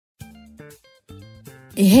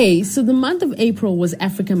Hey, so the month of April was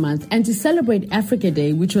Africa Month, and to celebrate Africa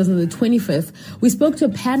Day, which was on the 25th, we spoke to a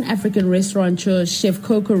Pan-African restaurateur, Chef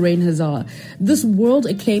Coco Rain Hazard. This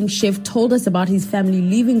world-acclaimed chef told us about his family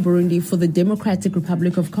leaving Burundi for the Democratic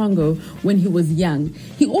Republic of Congo when he was young.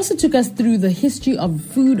 He also took us through the history of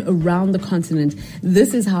food around the continent.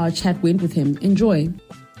 This is how our chat went with him. Enjoy.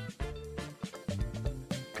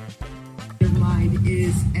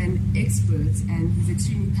 Is an expert, and he's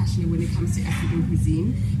extremely passionate when it comes to African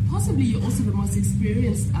cuisine. Possibly you're also the most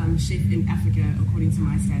experienced chef in Africa, according to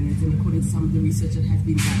my standards and according to some of the research that has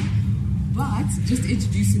been done. But just to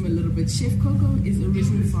introduce him a little bit, Chef Coco is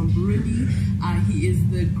originally from Burundi. He is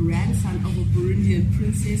the grandson of a Burundian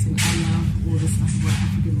princess, and I love all the stuff about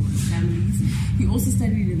African royal families. He also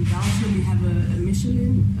studied in Belgium. We have a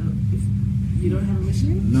Michelin. You don't have a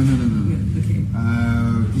Michelin? No. Okay.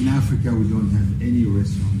 In Africa, we don't have any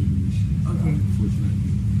restaurant with Michelin. Okay.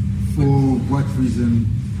 Unfortunately. For what reason,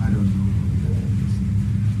 I don't know.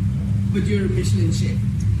 But you're a Michelin chef?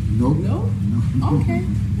 No. No? Okay.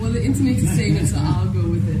 Well, the internet is saying it, so I'll go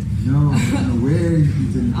with it. No. Where is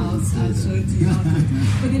the internet? I'll show it to you after.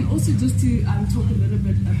 But then also just to talk a little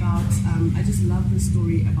bit about, I just love the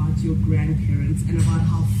story about your grandparents and about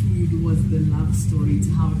how food was the love story to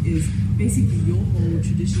how it is basically your whole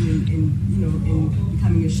tradition in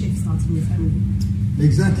becoming a chef starts from your family.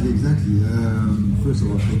 Exactly. First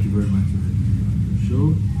of all, thank you very much for having me on the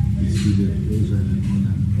show. It's really a pleasure and an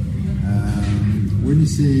honor. When you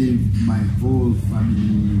say my whole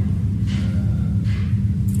family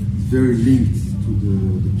is very linked to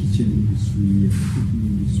the kitchen industry and the cooking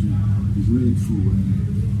industry, is really true.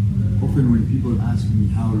 And often when people ask me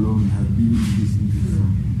how long I've been in this industry,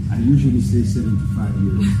 I usually say 75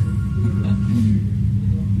 years. And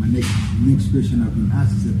my next question I've been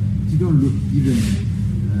asked is that you don't look even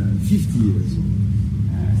 50 years old.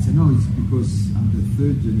 I said, no, it's because I'm the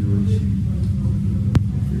third generation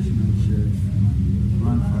professional chef.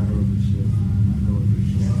 My grandfather was a chef, my mother was a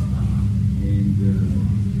chef, and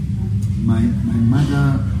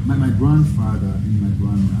my grandfather and my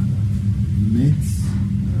grandmother met.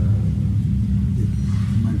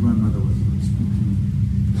 My grandmother was speaking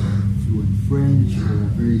fluent French or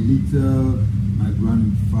very little. My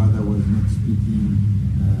grandfather was not speaking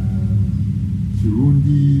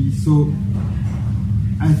Kirundi. So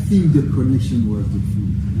I think the connection was the food.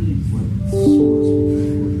 What she was speaking for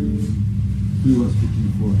him, he was speaking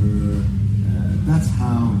for her. That's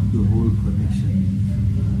how the whole connection,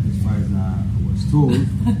 as far as I was told,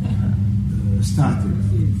 started.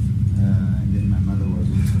 And then my mother was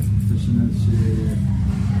also a professional chef.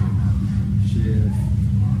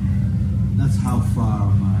 That's how far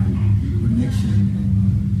my connection and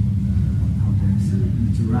how can I say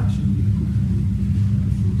interaction with cooking.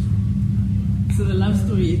 So the love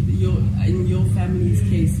story, in your family's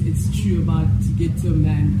case, it's true about to get to a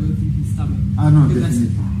man going through his stomach. No,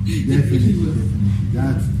 definitely.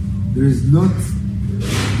 That there's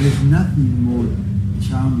nothing more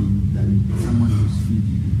charming than someone who's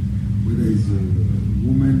feeding you, whether it's a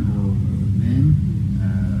woman or a man.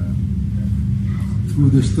 Through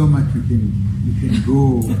the stomach, you can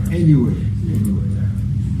go anywhere.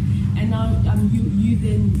 And now you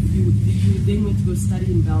then went to go study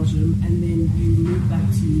in Belgium, and then you moved back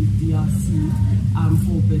to DRC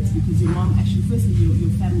for a bit because your mom actually, firstly, your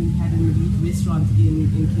family had an elite restaurant in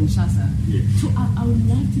Kinshasa. Yes. So I would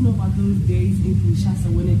love to know about those days in Kinshasa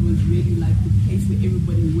when it was really like the place where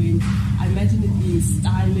everybody went. I imagine it being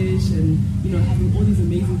stylish and having all these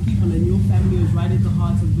amazing people, and your family was right at the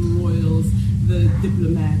heart of the royals, the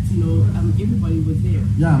diplomats, everybody was there.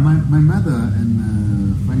 Yeah, my mother, and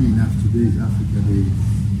funny enough, today is Africa Day,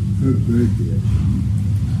 her birthday actually,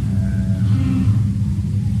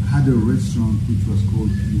 had a restaurant which was called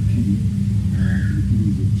Pilipili. Pilipili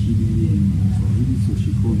is a chili in Swahili, so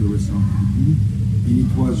she called the restaurant Pilipili. And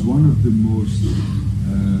it was one of the most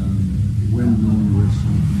well-known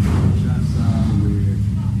restaurants in Kinshasa, where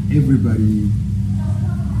everybody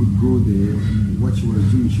could go there. And what she was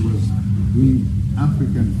doing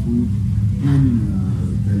African food and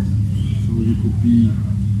Belgian food. So you could be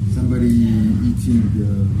somebody eating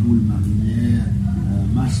moule marinière,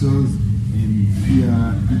 mussels, and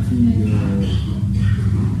here eating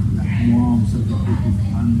lakmoam, something called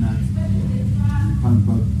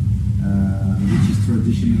panpap, which is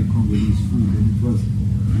traditional Congolese food. And it was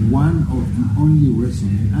one of the only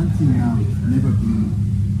restaurants, and until now it's never been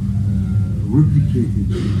replicated.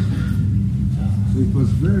 So it was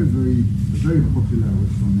very, very, very popular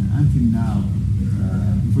restaurant. And until now,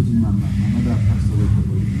 unfortunately, my mother passed away a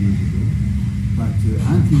couple of years ago. But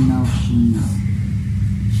until now,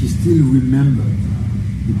 she's still remembered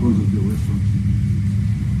because of the restaurant.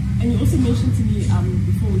 And you also mentioned to me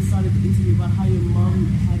before we started the interview about how your mom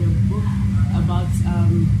had a book about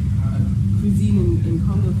cuisine in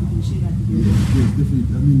Congo. If you can share that with me. Yes,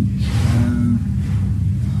 definitely. I mean,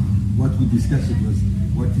 what we discussed was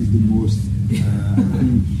what is the most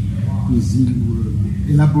cuisine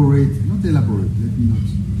not elaborate. Let me not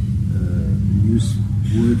use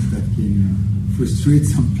words that can frustrate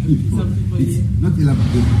some people. It's not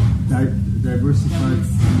elaborate. Diversified,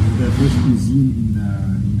 diverse cuisine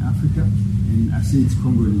in Africa, and I say it's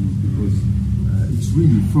Congolese because it's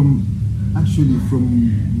really from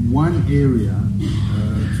one area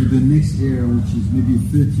to the next area, which is maybe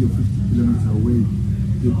 30 or 50 kilometers away.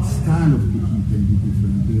 The style of cooking can be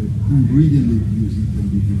different. The ingredient they're using can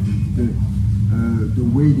be different. The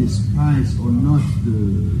way they spice or not the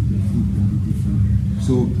food can be different.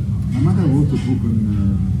 So my mother wrote a book on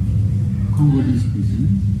Congolese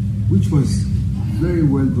cuisine, which was very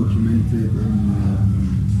well documented, and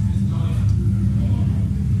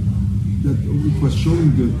that it was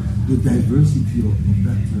showing the diversity of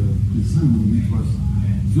that cuisine.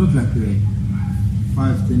 It's not like a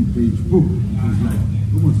 5-10 page book. It was like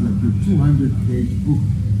almost like a 200-page book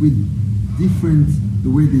with the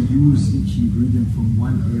way they use each ingredient from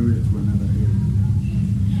one area to another area.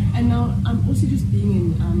 And now I'm also just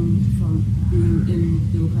being in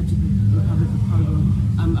Democratic Republic of Congo.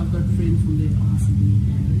 I've got friends from there, obviously.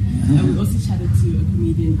 And we also chatted to a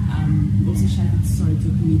comedian. To a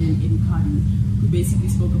comedian, Eddie Cardi, who basically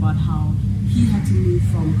spoke about how he had to move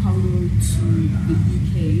from Congo to the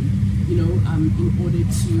UK, in order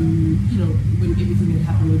to, when everything had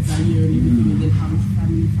happened with Zaire and everything, and then how his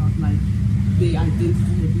family felt like their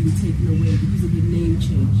identity had been taken away because of the name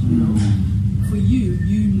change, For you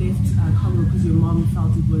left Congo because your mom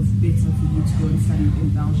felt it was better for you to go and study in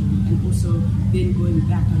Belgium, and also then going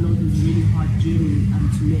back. I know it was a really hard journey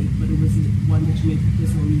to make, but it was one that you made for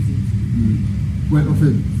personal reasons. Well,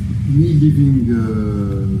 me leaving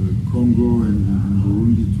Congo and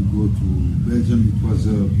Burundi to go to Belgium, it was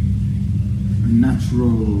a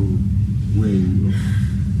natural way of,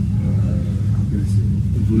 how can I say,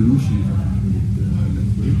 evolution, if I put it that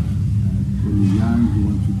way. When you're young, you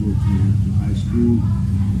want to go to high school.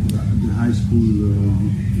 The high school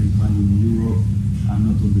you can find in Europe are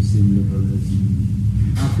not on the same level as in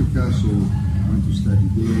Africa, so I went to study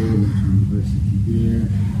there, went to university there.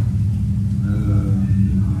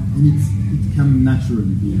 And it came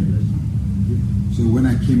naturally being there. So when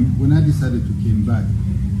I decided to come back,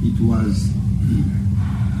 it was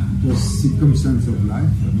circumstance of life.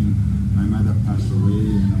 I mean, my mother passed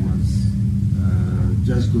away, and I was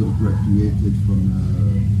just graduated from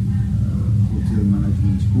hotel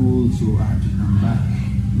management school, so I had to come back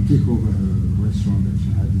and take over a restaurant that she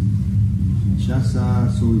had in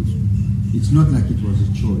Kinshasa. So it's not like it was a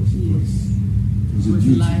choice. It was a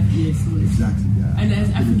duty. Life, yes. Exactly. Yeah. And as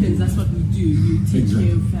Africans, that's what we do. You take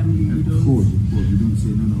care of family. Of course. You don't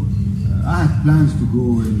say no. I had plans to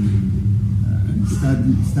go and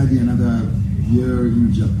study another year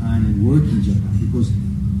in Japan and work in Japan because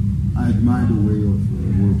I admire the way of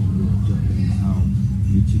working with Japanese, how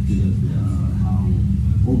meticulous they are, how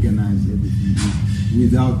organized everything is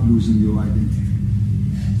without losing your identity.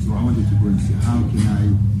 So I wanted to go and see how can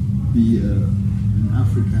I be an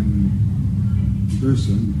African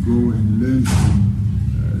person, go and learn from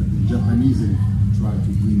the Japanese and try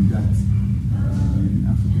to bring that in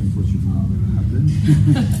Africa. Unfortunately, never happened.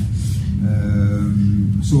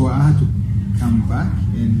 So I had to come back,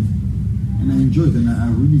 and I enjoyed it, and I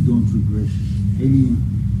really don't regret any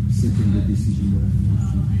second the decision that I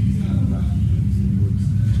took to come back.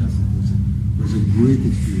 It was a great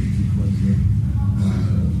experience. It was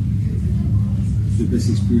the best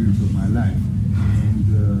experience of my life, and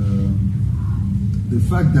the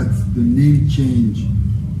fact that the name change,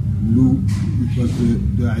 it was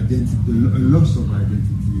the identity, a loss of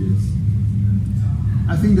identity. Yes,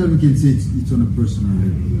 I think that we can say it's on a personal level.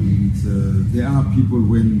 I mean, there are people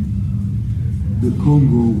when the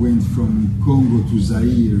Congo went from Congo to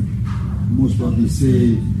Zaire, most probably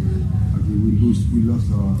say, okay, we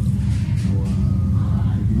lost our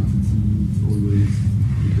identity. It's always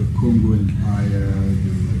the Congo Empire,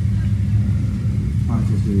 part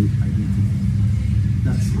of the identity.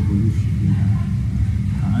 That's evolution.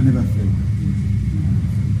 I never felt that.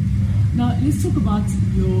 Now let's talk about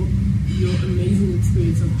your amazing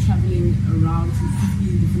experience of traveling around to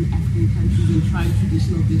 15 different African countries and trying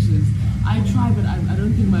traditional dishes. I try, but I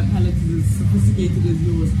don't think my palate is as sophisticated as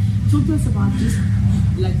yours. Talk to us about just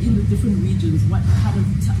like in the different regions, what kind of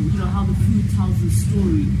how the food tells the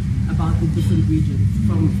story about the different regions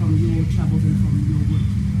from your travels and from your work.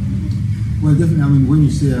 Well, definitely. I mean, when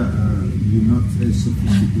you say you're not as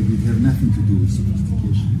sophisticated. It has nothing to do with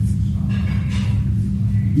sophistication.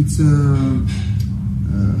 It's how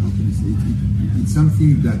can I say it? It's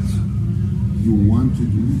something that you want to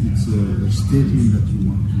do. It's a statement that you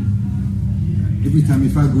want to do. Every time,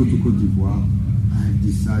 if I go to Côte d'Ivoire, I have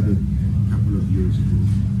decided a couple of years ago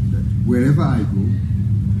that wherever I go,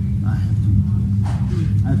 I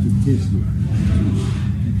have to taste it,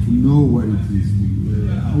 to know what it is.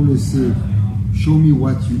 I always say, show me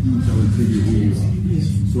what you eat, I will tell you who you are.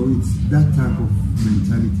 So it's that type of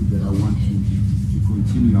mentality that I want to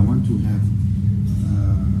continue. I want to have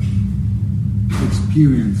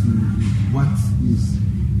experience in what is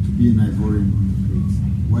to be an Ivorian on the plate,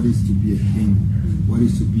 what is to be a Kenyan, what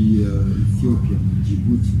is to be Ethiopian,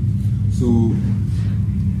 Djibouti. So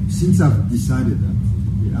since I've decided that,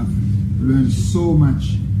 I've learned so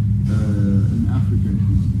much in African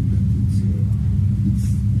cuisine that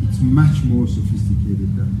it's much more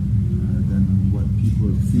sophisticated than what people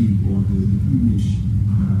think or the image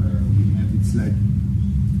we have. It's like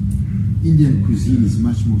Indian cuisine is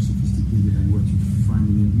much more sophisticated than what you find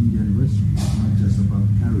in an Indian restaurant. It's not just about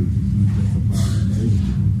curry, it's not just about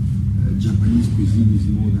vegetable. Japanese cuisine is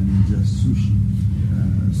more than just sushi.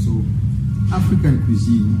 So African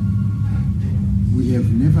cuisine, we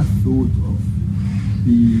have never thought of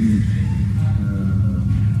being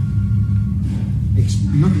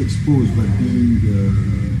not exposed, but being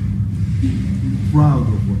proud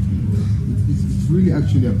of what we do. It's really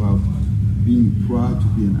actually about being proud to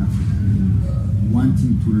be an African,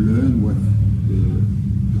 wanting to learn what the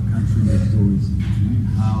country next door is doing,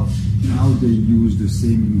 how they use the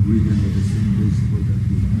same ingredient or the same vegetable that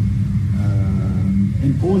we have.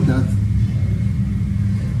 And all that,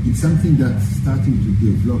 it's something that's starting to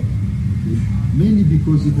develop, okay? Mainly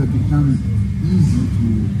because it has become easy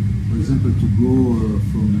to, for example, to go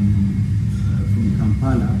from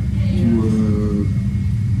Kampala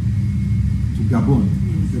to Gabon.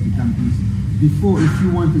 It has become easy. Before, if you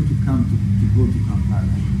wanted to come to go to Kampala,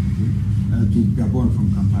 okay, to Gabon from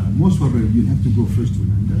Kampala, most probably you have to go first to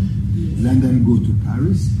London, London go to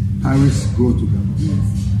Paris, Paris go to Gabon.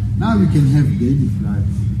 Yes. Now you can have daily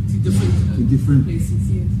flights to different places.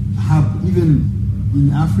 Yes. Even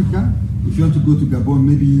in Africa, if you want to go to Gabon,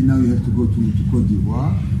 maybe now you have to go to Côte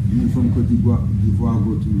d'Ivoire, and then from Côte d'Ivoire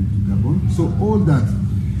go to Gabon. So all that,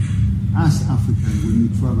 as Africans, when we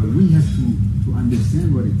travel, we have to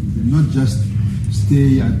understand what it is, and not just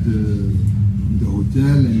stay at the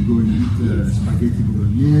hotel and go and eat spaghetti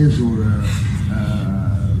bolognese or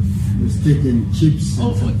steak and chips.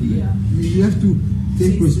 You have to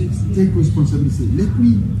take responsibility. Let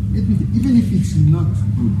me, even if it's not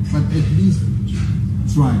good, but at least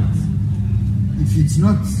try it. If it's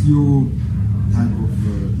not your type of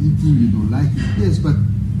eating, you don't like it, yes, but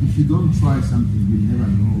if you don't try something, you'll never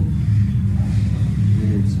know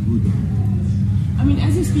whether it's good or not. I mean,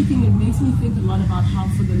 as you're speaking, it makes me think a lot about how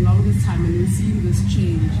for the longest time, and we're seeing this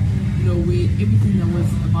change, where everything that was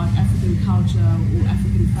about African culture or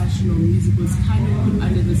African fashion or music was kind of put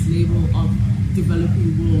under this label of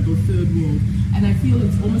developing world or third world. And I feel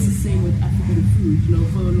it's almost the same with African food.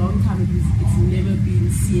 For a long time, it's never been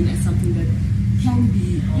seen as something that can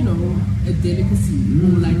be, a delicacy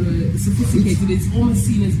or like a sophisticated. It's almost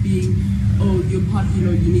seen as being, you're part, you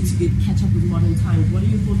need to catch up with modern times. What are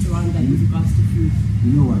your thoughts around that with regards to food?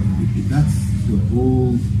 You know what? That's the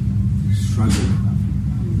whole struggle of Africa.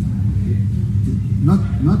 Not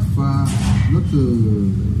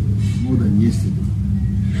more than yesterday.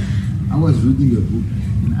 I was reading a book,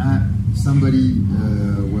 and somebody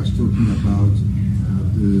was talking about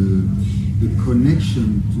the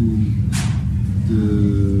connection to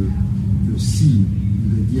the sea,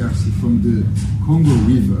 the DRC, from the Congo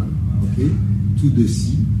River, okay, to the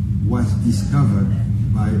sea, was discovered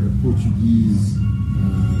by a Portuguese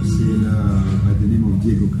sailor by the name of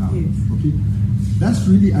Diego Cao. Yes. Okay, that's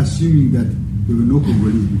really assuming that there were no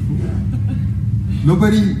Congolese before.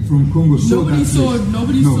 Nobody from Congo saw that.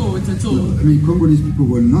 Nobody saw it at all. No, I mean, Congolese people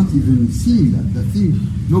were not even seeing that. The thing,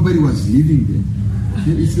 nobody was living there.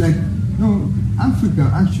 Okay? It's like, no,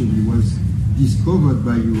 Africa actually was discovered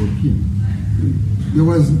by Europeans. There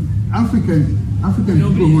was African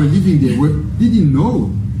people who were living there didn't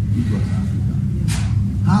know it was Africa.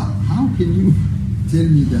 How can you tell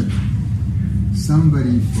me that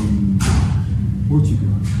somebody from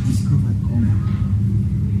Portugal discovered Congo?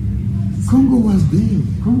 Congo was there.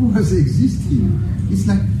 Congo was existing. It's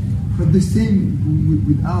like, but the same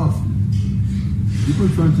with our food. People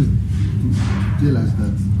trying to tell us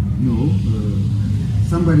that no,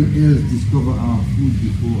 somebody else discovered our food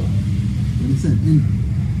before us. You understand? And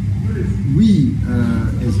we,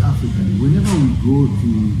 as Africans, whenever we go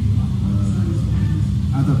to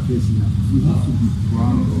other places. We have to be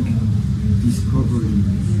proud of discovering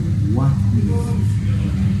what is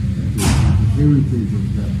the heritage of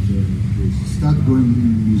that place. Start going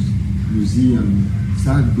in museum,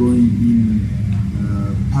 start going in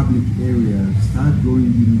public areas, start going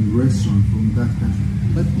in restaurants from that country,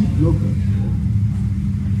 but eat local.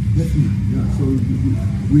 Definitely, yeah. So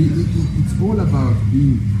it's all about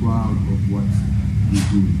being proud of what we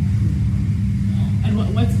do. And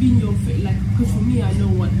what's been your like? Because for me, I know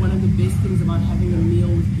one of the best things about having a meal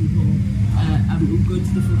with people who go to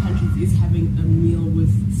different countries is having a meal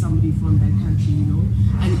with somebody from that country, you know.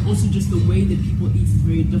 And also just the way that people eat is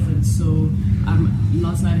very different. So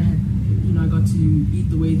last night I got to eat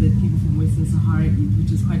the way that people from Western Sahara eat,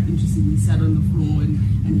 which is quite interesting. We sat on the floor and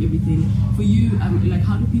everything. For you, like,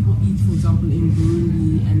 how do people eat, for example, in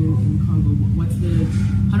Burundi and in Congo? What's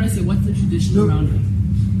the tradition around it?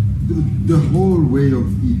 The whole way of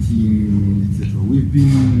eating, etc. We've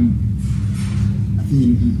been, I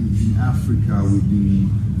think, in Africa, we've been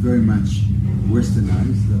very much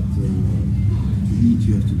westernized. That to eat,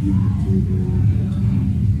 you have to be on the table.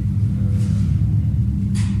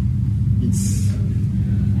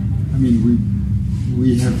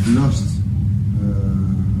 We have lost a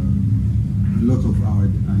lot of our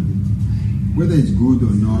identity. Whether it's good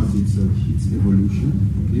or not, it's evolution.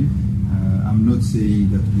 Okay, I'm not saying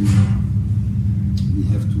that we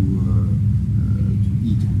have to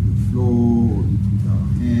eat on the floor or eat with our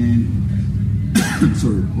hand.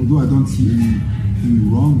 Sorry, although I don't see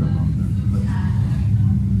anything wrong about that, but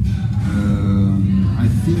I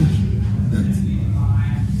think that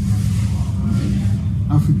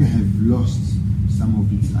Africa has lost some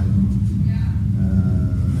of its identity,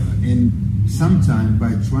 and sometimes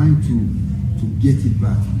by trying to get it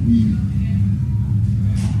back, we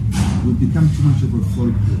become too much of a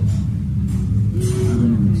folklore. I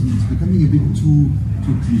don't know. It's becoming a bit too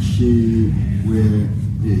cliche. Where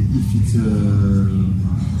if it's an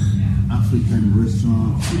African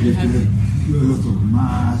restaurant, you have to have a lot of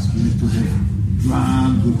masks. You have to have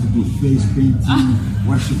drums. You have to do face painting.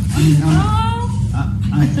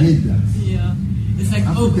 I hate that. Yeah, it's like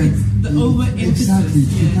African, the over-emphasis. Exactly,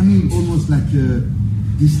 it's becoming almost like a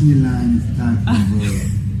Disneyland type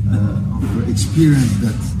of experience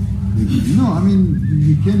that they give you. No, I mean,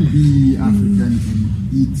 you can be African and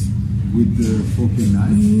eat with the fork and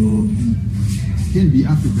knife, or you can be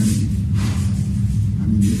African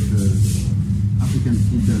if African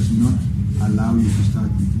food does not allow you to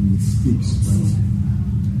start eating with sticks. But,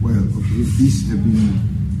 well, okay, these have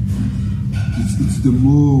been. It's the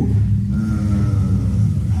more,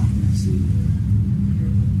 how can I say,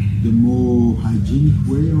 the more hygienic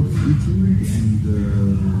way of eating,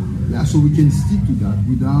 and so we can stick to that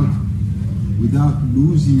without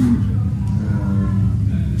losing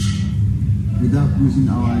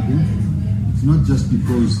our identity. It's not just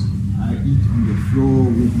because I eat on the floor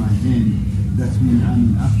with my hand that means I'm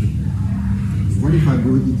in Africa. What if I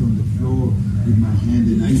go eat on the floor with my hand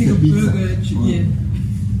and I eat a pizza?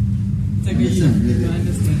 I understand.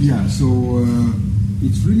 Yeah, so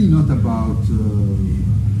it's really not about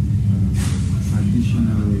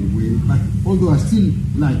traditional way. But although I still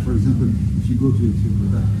like, for example, if you go to Ethiopia,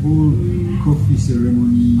 that whole coffee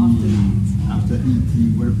ceremony after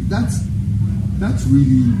eating, whatever, that's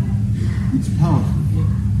really, it's powerful.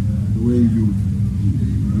 The way you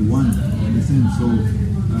want it, you understand? So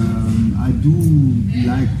I do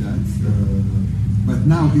like that. But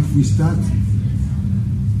now if we start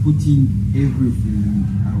putting everything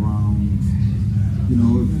around,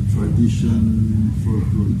 tradition,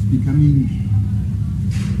 folklore, it's becoming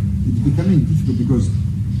difficult because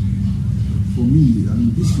for me,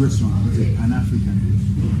 this restaurant is a Pan-African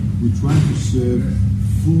restaurant. We try to serve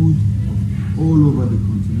food of all over the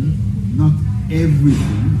continent, not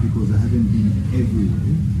everything because I haven't been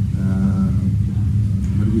everywhere,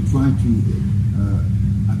 but we try to.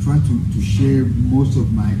 I try to share most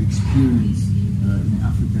of my experience in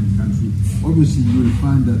African countries. Obviously, you will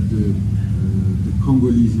find that the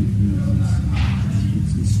Congolese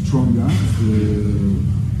is stronger. The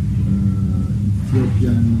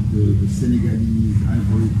Ethiopian, the Senegalese,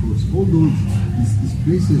 Ivory Coast, all those is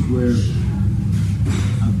places where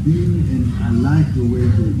I've been and I like the way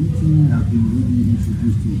they're eating. I've been really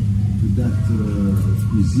introduced to that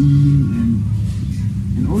cuisine,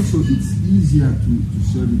 and also it's easier to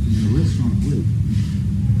serve it in a restaurant way.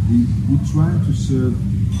 We try to serve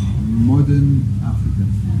modern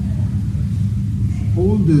African food.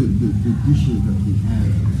 All the dishes that we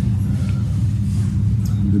have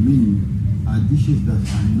on the menu are dishes that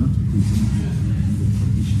are not presented in the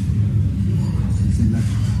traditional way. Like,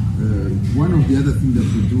 one of the other things that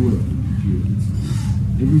we do here is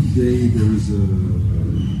every day there is a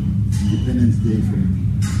Independence Day from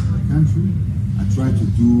a country. I try to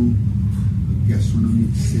do a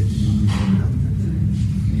gastronomic ceremony from that country.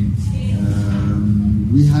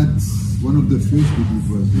 And we had one of the first we did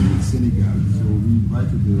was in Senegal, so we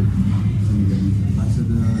invited the Senegalese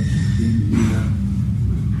ambassador, came here.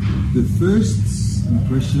 The first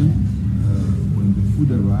impression when the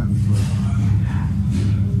food arrived was,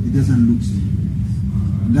 it doesn't look simple.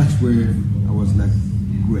 And that's where I was like,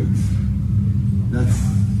 great. That's,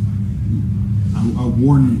 I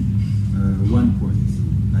won 1 point.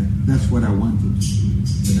 Like, that's what I wanted to do.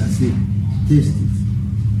 But I said, taste it.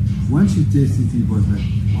 Once you taste it, it was like,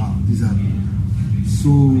 wow, these are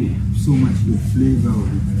so much the flavor of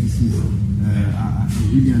it. This is, I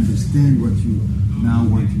really understand what you now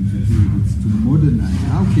want you to do. It's to modernize.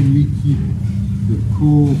 How can we keep the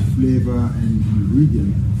core flavor and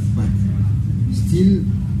ingredient, but still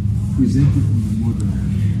present it in a modern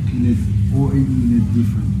way, or in a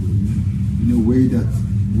different way, in a way that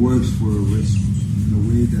works for a restaurant, in a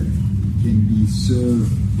way that can be served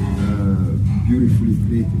beautifully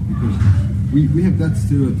plated, because we have that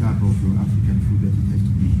stereotype of African food that it has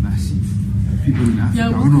to be massive. People in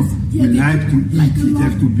Africa, we like to eat, it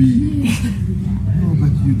has to be. No,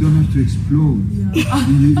 but you don't have to explode.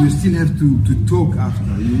 You still have to talk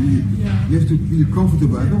after. You have to feel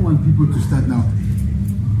comfortable. I don't want people to start now.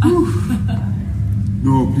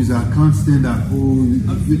 No, please, I can't stand that.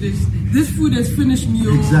 This food has finished me.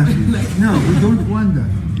 Exactly. No, we don't want that.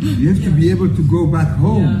 You have to be able to go back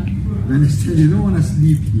home. You understand? You don't want to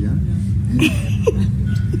sleep here. And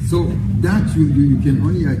so that you can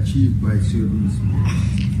only achieve by serving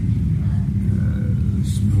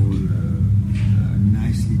small,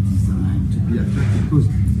 nicely designed to be attractive. Because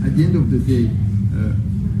at the end of the day,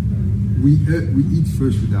 we eat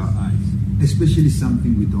first with our eyes, especially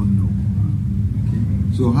something we don't know. Okay?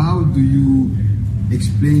 So how do you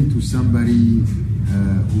explain to somebody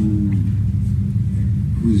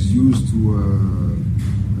who is used to,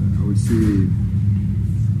 I would say,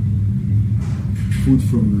 food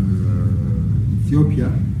from Ethiopia,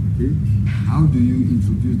 okay? How do you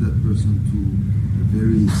introduce that person to a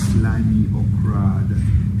very slimy okra that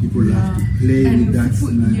people have to play with that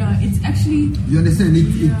smell? Yeah, it's actually... You understand?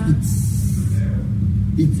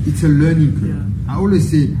 It's a learning curve. Yeah. I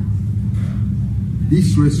always say,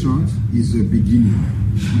 this restaurant is a beginning.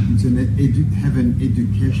 It's have an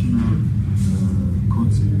educational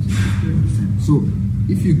concept. So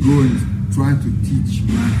if you go and try to teach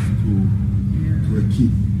math to a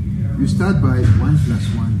kid, you start by 1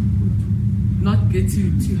 + 1 = 2. Not get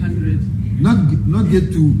to 200. Not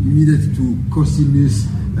get to immediate to cosinus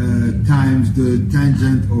times the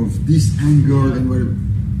tangent of this angle and whatever.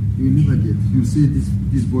 You will never get. You'll say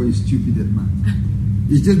this boy is stupid at math.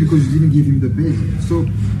 It's just because you didn't give him the basics. So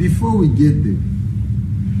before we get there,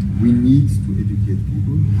 we need to educate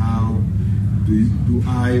people. How do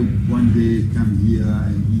I one day come here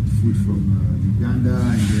and eat food from Uganda,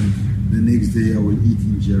 and then the next day I will eat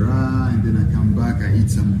injera, and then I come back, I eat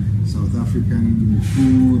some South African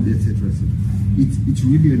food, etc. It's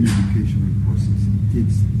really an educational process.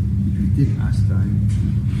 It will take us time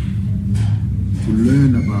to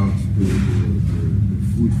learn about the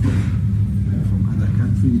food from other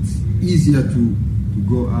countries. It's easier to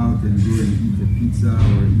go out and go and eat a pizza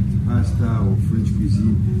or eat pasta or French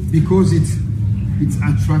cuisine because it's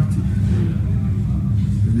attractive.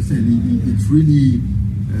 You understand? It's really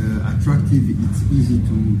attractive. It's easy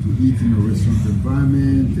to eat in a restaurant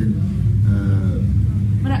environment, and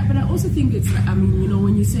but I also think it's, I mean, you know,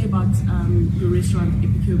 when you say about your restaurant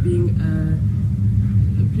Epicure being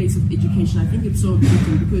a place of education, I think it's so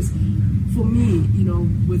important because for me, you know,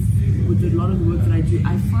 with a lot of the work that I do,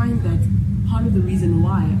 I find that part of the reason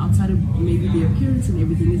why, outside of maybe the appearance and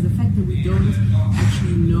everything, is the fact that we don't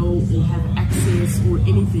actually know or have access or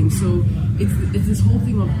anything. So it's this whole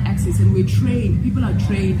thing of access, and we're trained. People are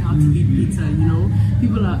trained how to eat pizza. You know,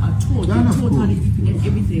 people are taught. They're taught how to eat and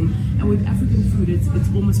everything. And with African food, it's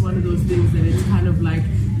almost one of those things that it's kind of like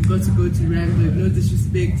you got to go to Randburg, no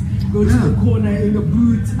disrespect, go to the corner in a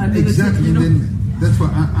boot. And exactly. You know? And then that's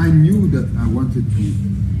why I knew that I wanted to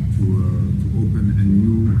open a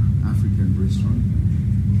new African restaurant.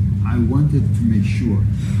 I wanted to make sure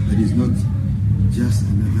that it's not just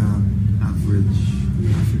another average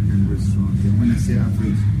African restaurant. And when I say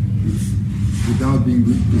average, it's without being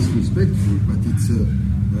disrespectful, but it's a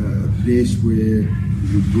place where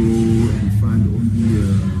you go and find only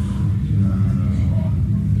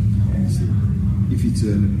if it's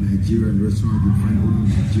a Nigerian restaurant, you'll find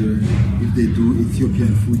only Nigerian. If they do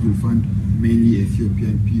Ethiopian food, you'll find mainly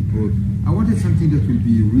Ethiopian people. I wanted something that will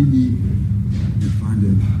be really, you find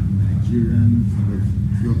a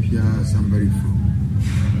somebody from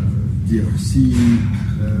DRC,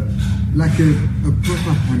 like a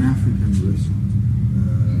proper Pan-African restaurant.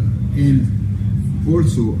 And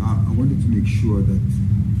also, I wanted to make sure that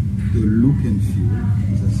the look and feel,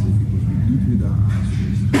 as I said, because we eat with our eyes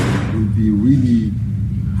first, will be really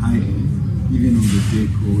high-end, even on the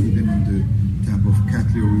decor, even on the type of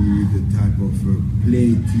cutlery, the type of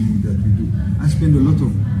plating that we do. I spend a lot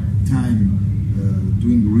of time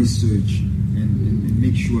doing research and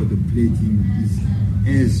make sure the plating is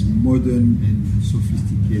as modern and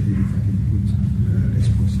sophisticated, if I can put, as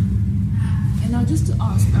possible. And now just to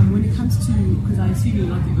ask, when it comes to, because I assume you're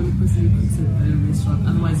not the only person who cooks at a restaurant,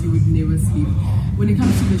 otherwise you would never sleep. When it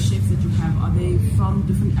comes to the chefs that you have, are they from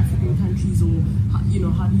different African countries, or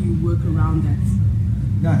how do you work around that?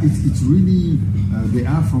 Yeah, it's really, they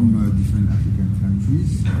are from different African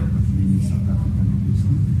countries, mainly South African,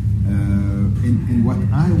 obviously. And what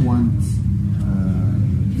I want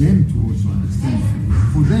them to also understand,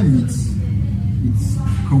 for them it's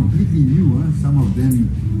completely new. Some of them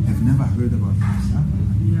have never heard about cassava.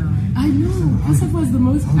 Yeah, I know. Cassava is the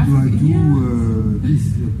most. How do I do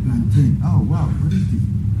this plantain? Oh wow, what is this?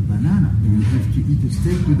 A banana. You have to eat a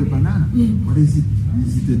steak with a banana. What is it?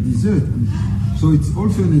 Is it a dessert? So it's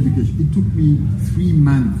also an education. It took me 3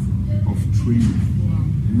 months of training.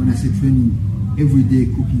 And when I say training, every day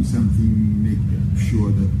cooking something, make sure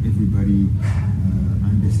that everybody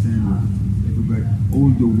understand what it is. Everybody, all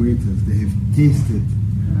the waiters, they have tasted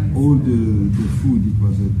all the food. It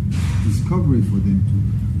was a discovery for them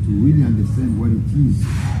to really understand what it is.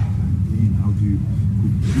 And how do you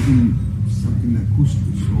cook even something like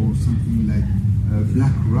couscous or something like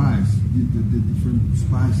black rice, the different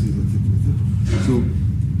spices, etc., etc. So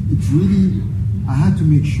it's really, I had to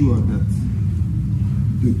make sure that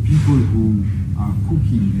the people who are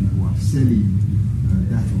cooking and who are selling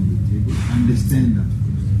that on the table understand that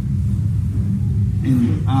first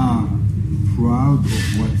and are proud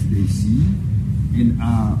of what they see and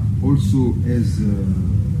are also as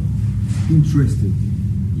interested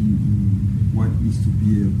in what is to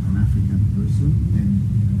be a Pan-African person and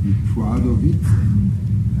be proud of it. And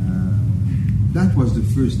that was the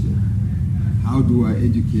first step. How do I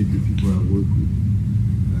educate the people I work with?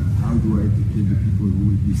 How do I educate the people who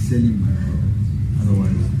will be selling my products?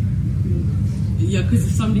 Otherwise, yeah, because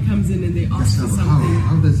if somebody comes in and they ask for something,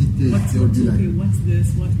 how does it taste? What's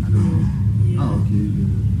this? What? I don't know. Yeah. Oh, okay.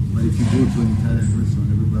 But if you go to an Italian restaurant,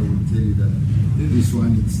 everybody will tell you that this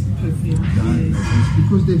one is perfect. done like this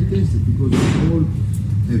because they've tasted. Because we all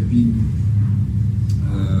have been,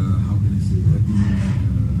 how can I say, have been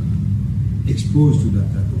exposed to that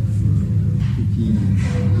type of cooking and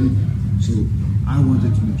food. So I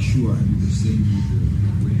wanted to make sure I do the same with the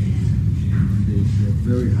waiters. And they're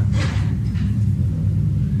very happy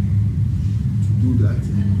to do that,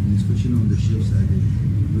 and especially on the chef side, they're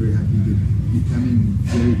very happy. They're becoming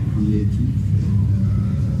very creative,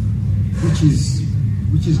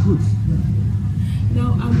 which is good. Yeah.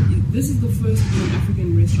 Now, this is the first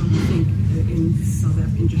African restaurant, I think,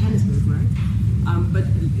 in Johannesburg, right? But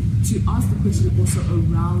to ask the question also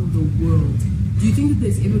around the world, do you think that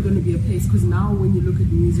there's ever going to be a place, because now when you look at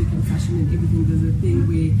music and fashion and everything, there's a thing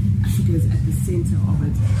where Africa is at the center of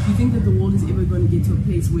it. Do you think that the world is ever going to get to a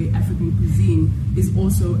place where African cuisine is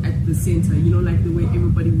also at the center? You know, like the way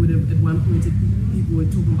everybody would have at one point, people were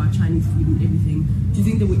talking about Chinese food and everything. Do you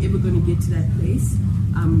think that we're ever going to get to that place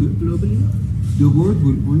globally? The world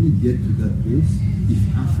will only get to that place if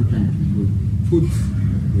African people put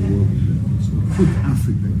the world in that place, or put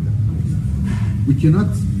Africa in that place. We cannot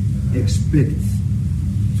expect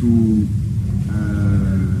to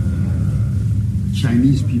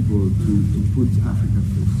Chinese people to put Africa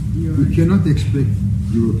first. We cannot expect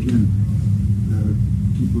European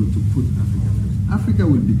people to put Africa first. Africa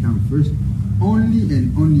will become first only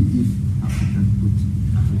and only if Africans put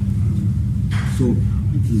Africa first. So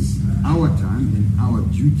it is our time and our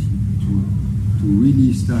duty to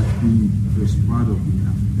really start being first proud of being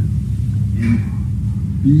African and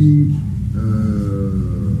being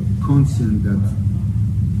concerned that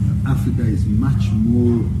Africa is much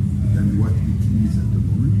more than what it is at the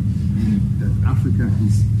moment, and that Africa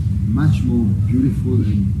is much more beautiful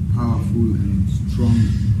and powerful and strong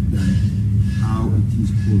than how it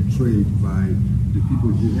is portrayed by the people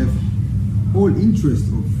who have all interest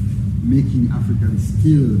of making Africa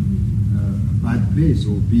still a bad place,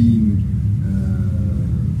 or being,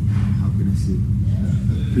 how can I say,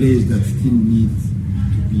 a place that still needs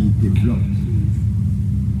to be developed.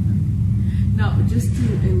 Now, just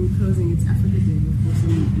in closing, it's Africa Day, of course,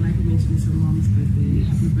 and like I mentioned, it's her mom's birthday.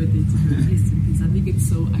 Happy birthday to her. Rest in peace. I think it's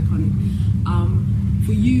so iconic.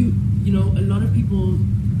 For you, you know, a lot of people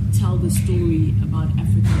tell the story about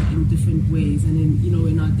Africa in different ways, and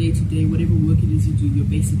in our day-to-day, whatever work it is you do, you're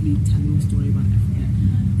basically telling a story about Africa.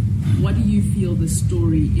 What do you feel the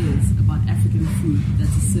story is about African food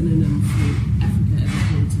that's a synonym for Africa as a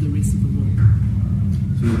whole to the rest of the world?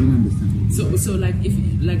 So I didn't understand. So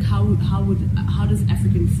how does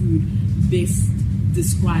African food best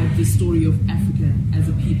describe the story of Africa as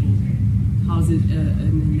a people? How's it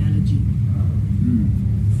an analogy?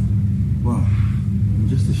 Wow, I'm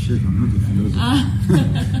just a chef, I'm not a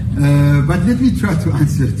philosopher. But let me try to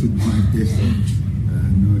answer to my best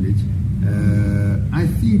knowledge. I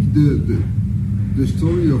think the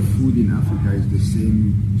story of food in Africa is the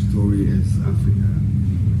same story as Africa.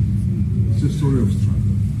 It's a story of struggle.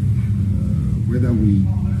 Whether we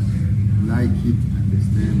like it,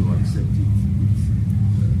 understand, or accept it,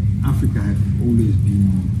 Africa has always been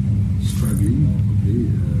struggling. Okay,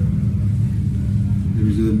 there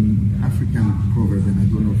is an African proverb, and I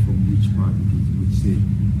don't know from which part it is, which say,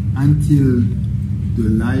 "Until the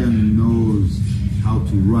lion knows how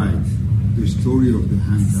to ride, the story of the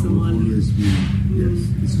hunter will always be." Yes,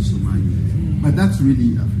 it's a Somali. But that's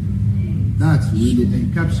really Africa. That's really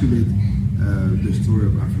encapsulate the story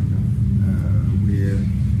of Africa. Where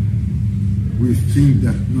we think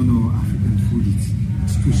that African food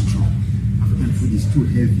it's too strong, African food is too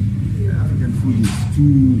heavy, African food is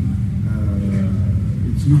too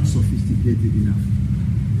it's not sophisticated enough.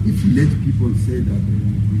 If we let people say that,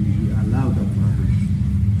 we allow that to happen,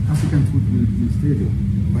 African food will stay there.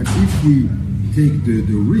 But if we take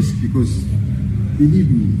the risk, because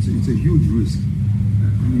believe me, it's a huge risk.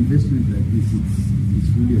 An investment like this, it's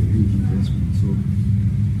really a huge investment. So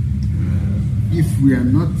if we are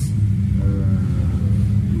not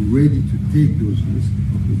ready to take those risks,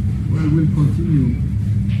 well, we'll continue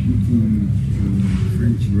eating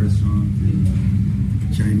French restaurants and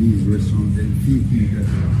Chinese restaurants and thinking that,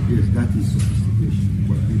 yes, that is sophistication.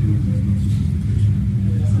 What we do is not sophistication.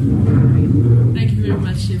 Thank you very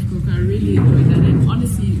much, Chef Coco. I really enjoyed that. And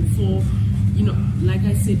honestly, like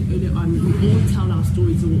I said earlier on, we all tell our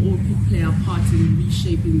stories, and we all play our part in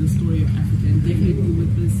reshaping the story of Africa. And definitely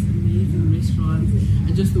with this amazing restaurant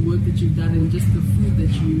and just the work that you've done and just the food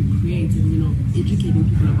that you create and, educating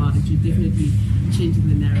people about it, you're definitely changing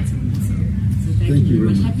the narrative also. So thank you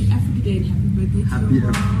very much. Happy Africa Day and happy birthday to you.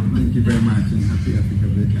 Thank you very much, and happy Africa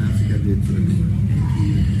Day to everyone. Thank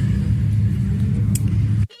you.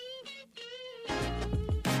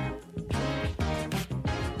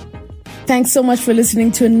 Thanks so much for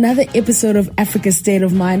listening to another episode of Africa State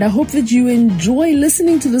of Mind. I hope that you enjoy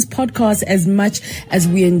listening to this podcast as much as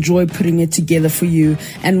we enjoy putting it together for you.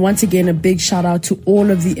 And once again, a big shout out to all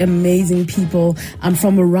of the amazing people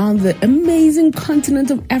from around the amazing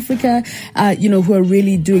continent of Africa, who are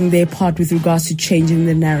really doing their part with regards to changing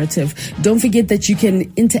the narrative. Don't forget that you can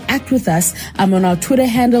interact with us on our Twitter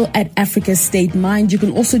handle at Africa State Mind. You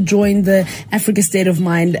can also join the Africa State of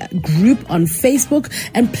Mind group on Facebook.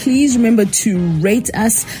 And please remember to rate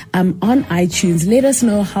us on iTunes. Let us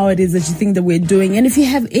know how it is that you think that we're doing. And if you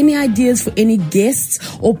have any ideas for any guests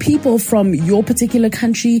or people from your particular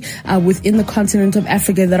country within the continent of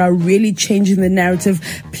Africa that are really changing the narrative,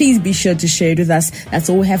 please be sure to share it with us. That's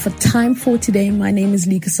all we have for time for today. My name is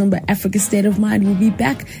Lee Kasumba. Africa State of Mind. We'll be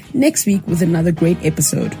back next week with another great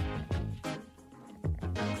episode.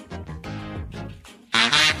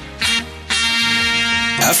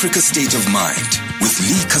 Africa State of Mind with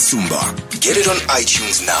Lee Kasumba. Get it on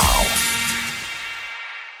iTunes now.